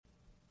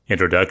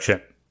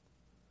Introduction.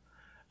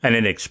 An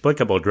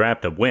inexplicable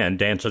draft of wind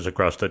dances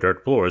across the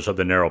dirt floors of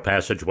the narrow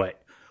passageway,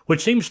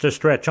 which seems to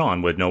stretch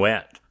on with no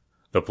end.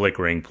 The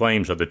flickering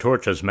flames of the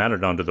torches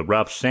mounted onto the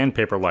rough,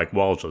 sandpaper-like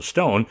walls of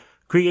stone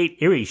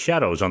create eerie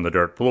shadows on the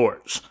dirt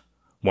floors.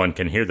 One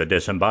can hear the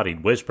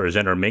disembodied whispers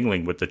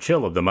intermingling with the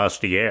chill of the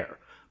musty air,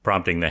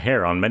 prompting the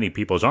hair on many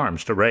people's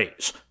arms to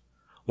raise.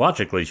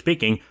 Logically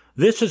speaking,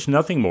 this is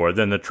nothing more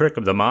than the trick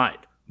of the mind,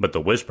 but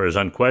the whispers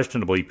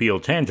unquestionably feel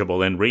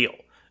tangible and real,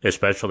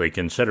 especially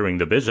considering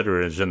the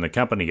visitor is in the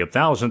company of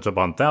thousands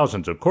upon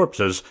thousands of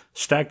corpses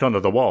stacked onto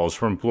the walls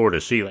from floor to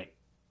ceiling.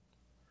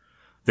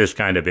 This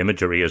kind of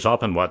imagery is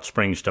often what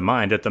springs to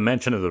mind at the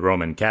mention of the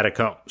Roman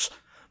catacombs,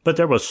 but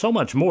there was so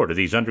much more to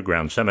these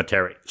underground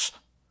cemeteries.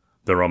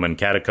 The Roman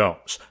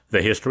catacombs,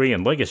 the history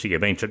and legacy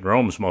of ancient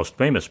Rome's most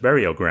famous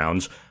burial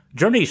grounds,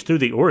 journeys through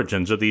the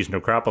origins of these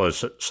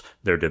necropolises,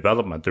 their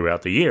development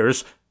throughout the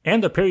years,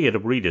 and the period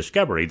of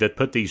rediscovery that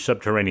put these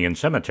subterranean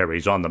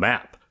cemeteries on the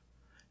map.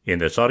 In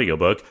this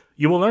audiobook,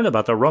 you will learn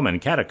about the Roman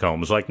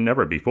catacombs like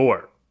never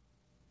before.